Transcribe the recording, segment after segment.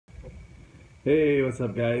Hey, what's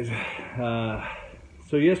up, guys?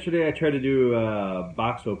 So yesterday I tried to do a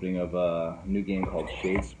box opening of a new game called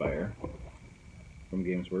Shadespire from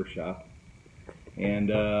Games Workshop,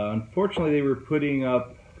 and unfortunately they were putting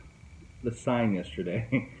up the sign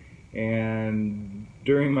yesterday, and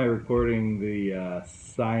during my recording the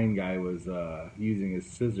sign guy was using his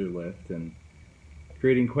scissor lift and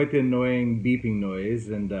creating quite the annoying beeping noise,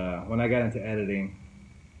 and when I got into editing,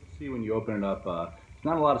 you'll see when you open it up,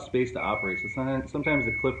 there's not a lot of space to operate, so sometimes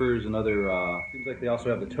the clippers and other, seems like they also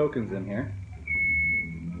have the tokens in here.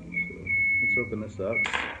 Let's open this up.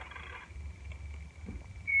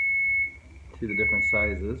 See the different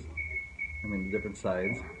sizes, the different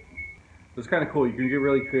sides. So it's kind of cool. You can get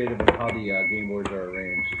really creative with how the game boards are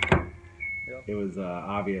arranged. It was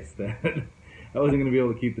obvious that I wasn't going to be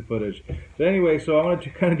able to keep the footage. But anyway, so I wanted to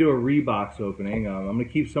kind of do a rebox opening. I'm going to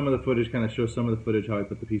keep some of the footage, kind of show some of the footage, how I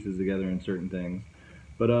put the pieces together and certain things.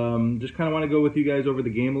 But just kind of want to go with you guys over the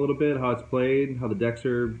game a little bit, how it's played, how the decks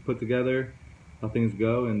are put together, how things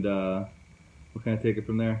go, and we'll kind of take it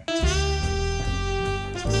from there.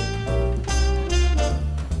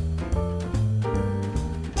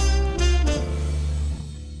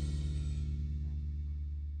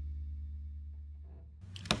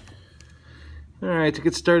 Alright, to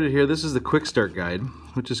get started here, this is the quick start guide,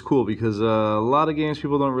 which is cool because a lot of games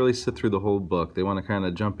people don't really sit through the whole book. They want to kind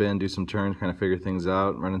of jump in, do some turns, kind of figure things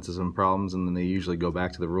out, run into some problems, and then they usually go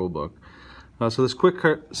back to the rule book. So this quick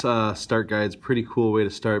start guide is a pretty cool way to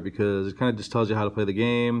start because it kind of just tells you how to play the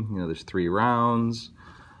game. You know, there's 3 rounds.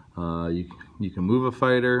 You can move a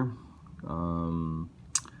fighter. It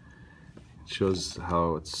shows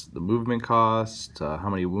how it's the movement cost, how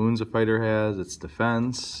many wounds a fighter has, its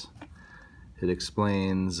defense. It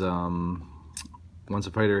explains once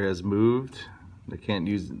a fighter has moved, they cannot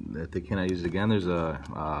use it again. There's a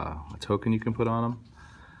token you can put on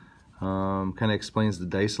them. Kind of explains the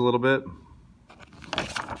dice a little bit.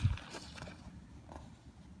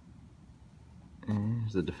 And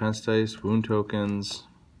here's the defense dice, wound tokens.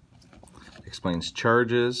 Explains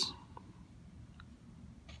charges.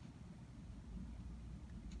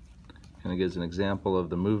 Kind of gives an example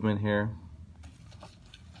of the movement here.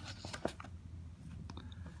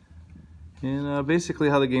 And basically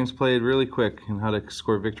how the game's played really quick and how to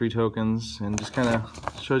score victory tokens, and just kind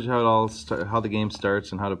of shows you how it all how the game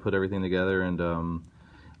starts and how to put everything together and at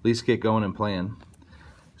least get going and playing.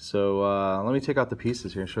 So let me take out the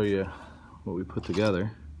pieces here and show you what we put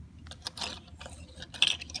together.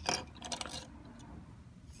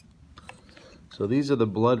 So these are the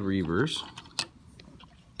Blood Reavers.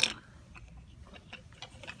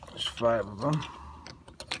 There's 5 of them.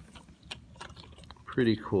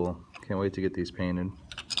 Pretty cool. Can't wait to get these painted.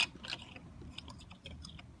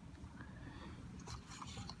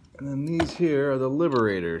 And then these here are the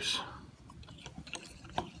Liberators.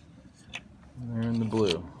 They're in the blue.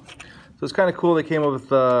 So it's kind of cool they came up with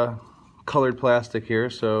colored plastic here,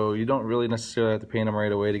 so you don't really necessarily have to paint them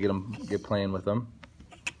right away to get playing with them.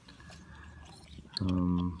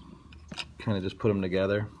 Kind of just put them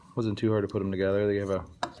together. Wasn't too hard to put them together. They have a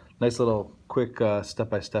nice little quick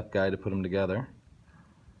step-by-step guide to put them together.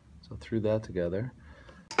 So threw that together.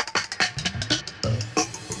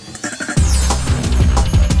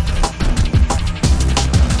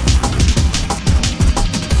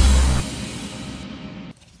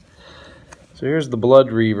 So here's the Blood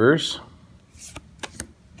Reavers.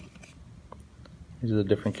 These are the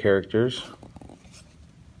different characters.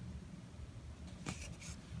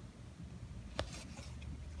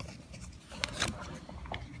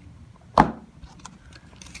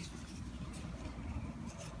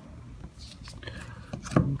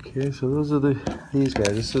 Okay, so those are these guys.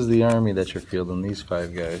 This is the army that you're fielding, these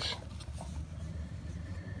 5 guys.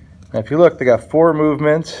 Now if you look, they got 4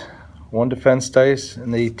 movement, 1 defense dice,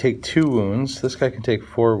 and they take 2 wounds. This guy can take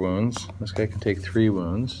 4 wounds. This guy can take 3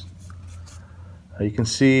 wounds. You can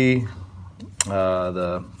see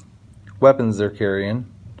the weapons they're carrying.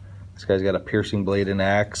 This guy's got a piercing blade and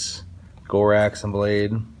axe, gore axe and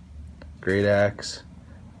blade, great axe,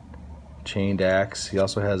 chained axe. He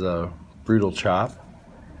also has a brutal chop.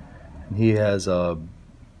 He has a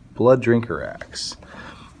blood drinker axe.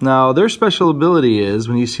 Now their special ability is,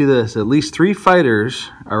 when you see this, at least 3 fighters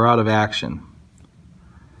are out of action.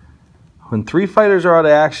 When 3 fighters are out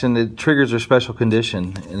of action, it triggers their special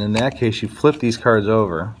condition, and in that case you flip these cards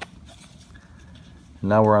over.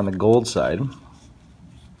 Now we're on the gold side.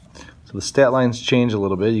 So the stat lines change a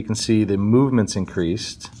little bit. You can see the movement's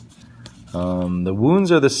increased. The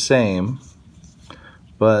wounds are the same,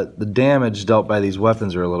 but the damage dealt by these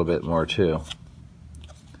weapons are a little bit more too.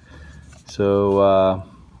 So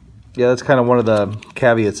yeah, that's kind of one of the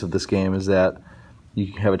caveats of this game, is that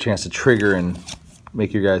you have a chance to trigger and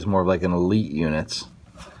make your guys more of like an elite units.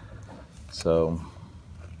 So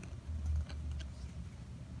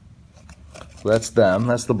that's them.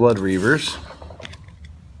 That's the Blood Reavers.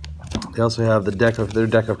 They also have their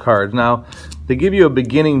deck of cards. Now, they give you a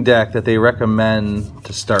beginning deck that they recommend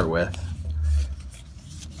to start with.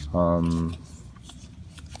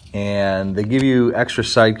 And they give you extra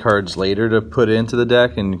side cards later to put into the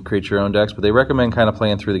deck and create your own decks, but they recommend kind of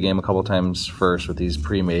playing through the game a couple times first with these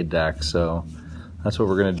pre-made decks. So that's what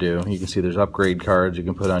we're going to do. You can see there's upgrade cards you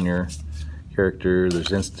can put on your character.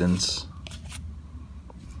 There's instants.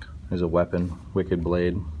 There's a weapon, Wicked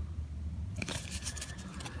Blade.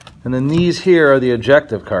 And then these here are the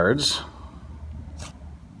objective cards.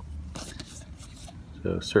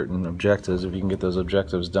 So certain objectives, if you can get those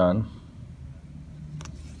objectives done.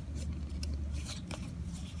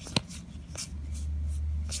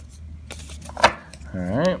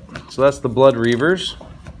 Alright, so that's the Blood Reavers.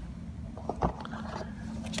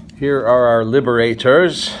 Here are our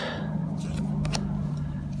Liberators.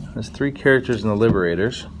 There's 3 characters in the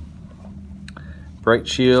Liberators. Bright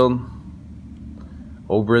Shield,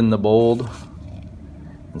 Oberyn the Bold,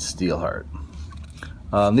 and Steelheart.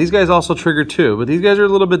 These guys also trigger too, but these guys are a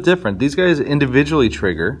little bit different. These guys individually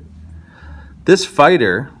trigger. This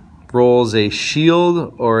fighter rolls a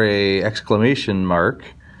shield or a exclamation mark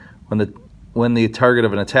when the target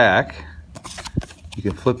of an attack. You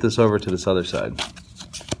can flip this over to this other side.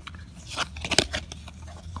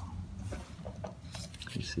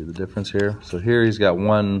 You see the difference here? So here he's got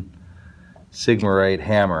one Sigmarite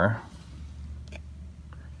hammer.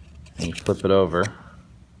 And you flip it over.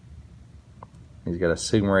 He's got a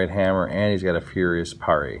Sigmarite hammer and he's got a Furious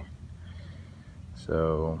Pari.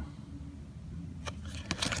 So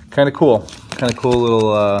kind of cool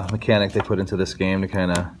little mechanic they put into this game to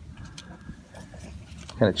kind of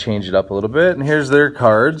change it up a little bit. And here's their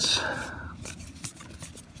cards.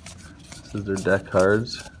 This is their deck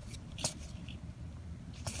cards.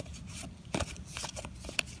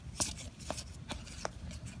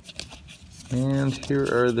 And here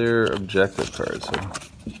are their objective cards. So,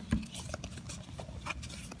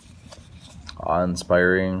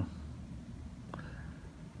 awe-inspiring.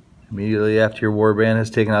 Immediately after your warband has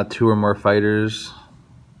taken out 2 or more fighters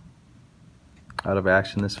out of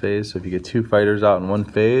action this phase. So if you get 2 fighters out in one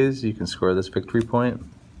phase, you can score this victory point.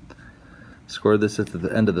 Score this at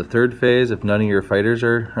the end of the 3rd phase if none of your fighters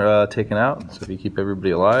are taken out. So if you keep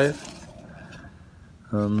everybody alive.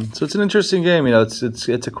 So it's an interesting game. You know, it's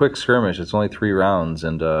a quick skirmish. It's only 3 rounds,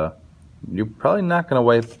 and you're probably not going to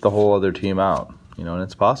wipe the whole other team out. You know, and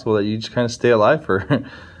it's possible that you just kind of stay alive for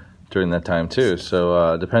during that time too.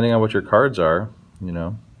 So depending on what your cards are, you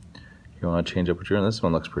know, you want to change up what you're doing. This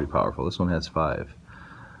one looks pretty powerful. This one has 5.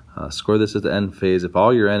 Score this at the end phase if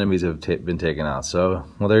all your enemies have been taken out. So,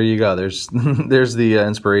 well, there you go. There's there's the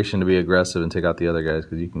inspiration to be aggressive and take out the other guys,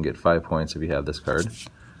 because you can get 5 points if you have this card.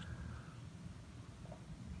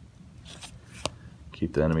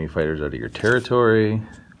 Keep the enemy fighters out of your territory.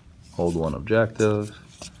 Hold 1 objective.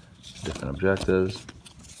 Different objectives.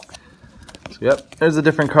 So, yep, there's the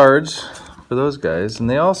different cards for those guys. And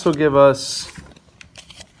they also give us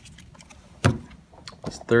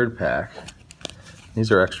this 3rd pack.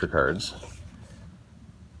 These are extra cards.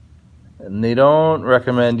 And they don't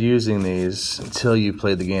recommend using these until you've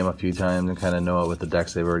played the game a few times and kind of know it with the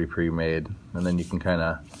decks they've already pre-made. And then you can kind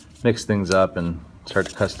of mix things up and start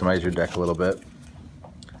to customize your deck a little bit.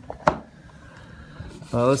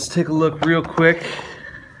 Let's take a look real quick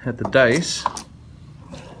at the dice.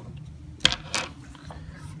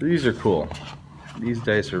 These are cool. These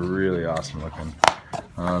dice are really awesome looking.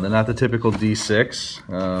 They're not the typical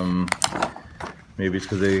D6. Maybe it's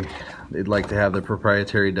because they'd like to have their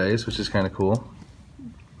proprietary dice, which is kind of cool.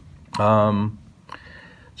 So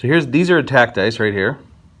these are attack dice right here.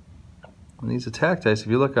 And these attack dice, if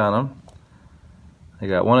you look on them, they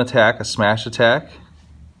got 1 attack, a smash attack,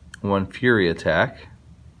 1 fury attack.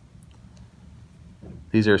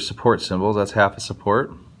 These are support symbols. That's half a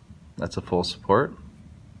support. That's a full support.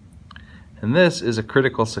 And this is a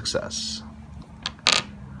critical success.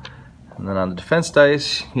 And then on the defense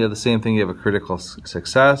dice, you have the same thing. You have a critical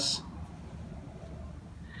success.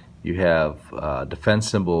 You have defense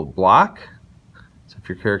symbol block. So if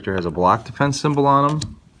your character has a block defense symbol on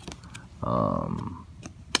them,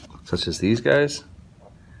 such as these guys,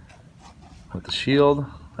 with the shield,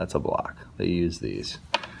 that's a block. They use these.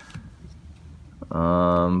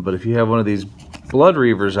 But if you have one of these Blood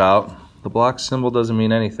Reavers out, the block symbol doesn't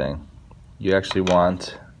mean anything. You actually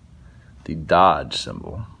want the dodge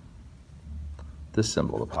symbol, this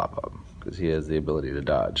symbol, to pop up, because he has the ability to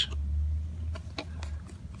dodge.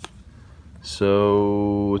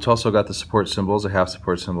 So it's also got the support symbols, a half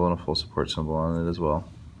support symbol and a full support symbol on it as well.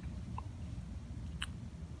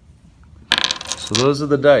 So those are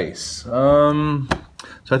the dice.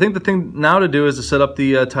 So I think the thing now to do is to set up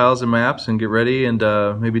the tiles and maps and get ready and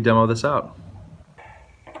maybe demo this out.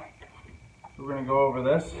 So we're going to go over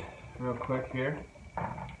this real quick here,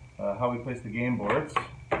 how we place the game boards.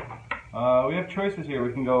 We have choices here.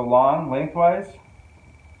 We can go long, lengthwise.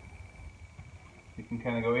 We can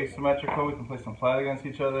kind of go asymmetrical. We can place them flat against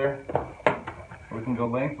each other. Or we can go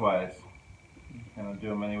lengthwise. Kind of do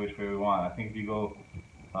them any which way we want. I think if you go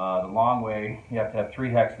the long way, you have to have 3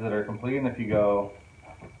 hexes that are complete, and if you go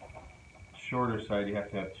shorter side, you have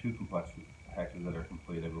to have 2 complex hexes that are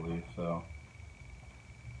complete, I believe. So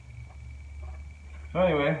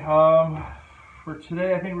anyway, for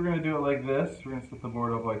today, I think we're going to do it like this. We're going to split the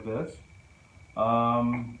board up like this.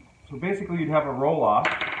 So basically, you'd have a roll-off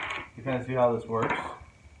to kind of see how this works.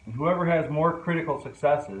 And whoever has more critical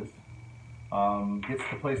successes gets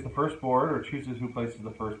to place the first board, or chooses who places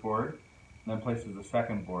the first board, and then places the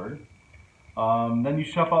second board. Then you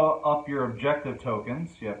shuffle up your objective tokens.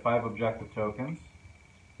 You have 5 objective tokens.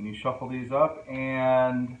 And you shuffle these up,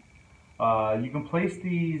 and you can place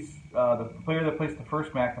these, the player that placed the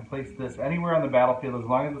first map can place this anywhere on the battlefield as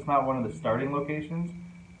long as it's not one of the starting locations,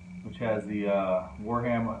 which has the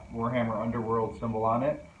Warhammer Underworld symbol on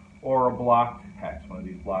it, or a blocked hex, one of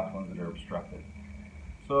these blocked ones that are obstructed.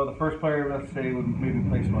 So the first player, let's say, would maybe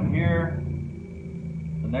place one here.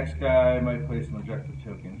 The next guy might place an objective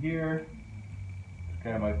token here. This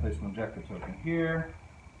guy might place an objective token here.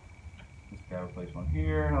 This guy would place one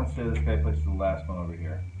here. And let's say this guy places the last one over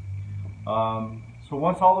here. So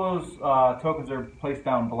once all those tokens are placed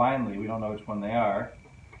down blindly, we don't know which one they are,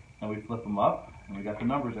 and we flip them up, and we got the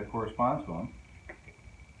numbers that correspond to them.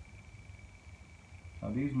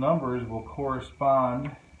 Now these numbers will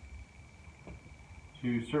correspond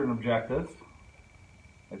to certain objectives.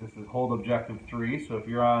 Like this is hold objective 3. So if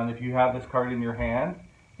you have this card in your hand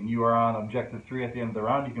and you are on objective 3 at the end of the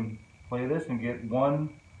round, you can play this and get 1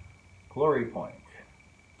 glory point.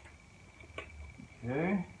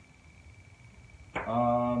 Okay.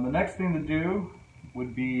 The next thing to do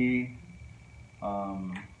would be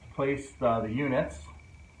place the units.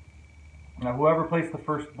 Now whoever placed the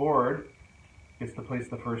first board gets to place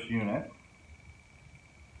the first unit.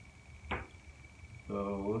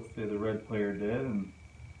 So let's say the red player did, and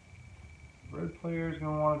the red player is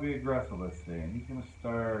going to want to be aggressive, let's say, and he's going to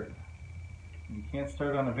start. You can't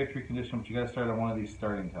start on a victory condition, but you got to start on one of these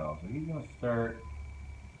starting tiles. So he's going to start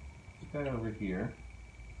this guy over here.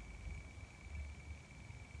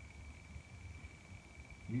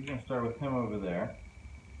 He's going to start with him over there.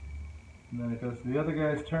 And then it goes to the other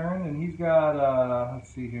guy's turn, and he's got, let's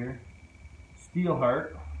see here,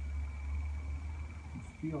 Steelheart.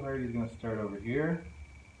 Steelheart, he's going to start over here.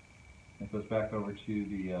 It goes back over to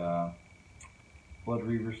the Blood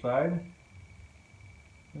Reaver side.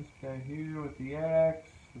 This guy here with the axe,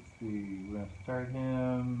 let's see, we're going to start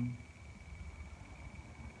him.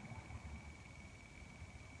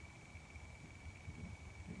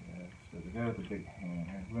 So the guy with the big hand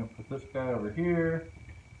here. We're going to put this guy over here.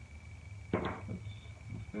 Oops.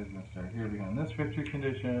 This guy's going to start here behind this victory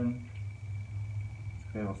condition. This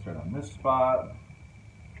guy will start on this spot.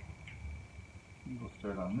 He will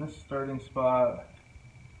start on this starting spot.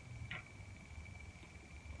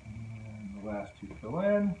 And the last 2 fill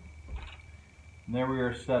in. And there we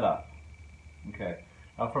are set up. Okay.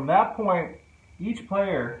 Now from that point, each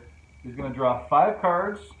player is going to draw 5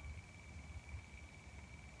 cards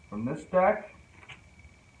from this deck,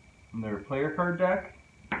 from their player card deck,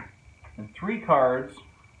 and 3 cards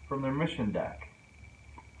from their mission deck.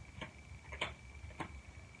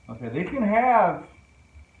 Okay, they can have,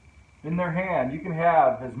 in their hand, you can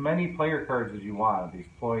have as many player cards as you want, these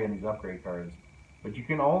ploy and these upgrade cards, but you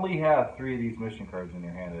can only have 3 of these mission cards in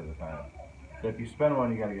your hand at a time. So if you spend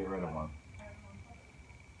one, you got to get rid of one.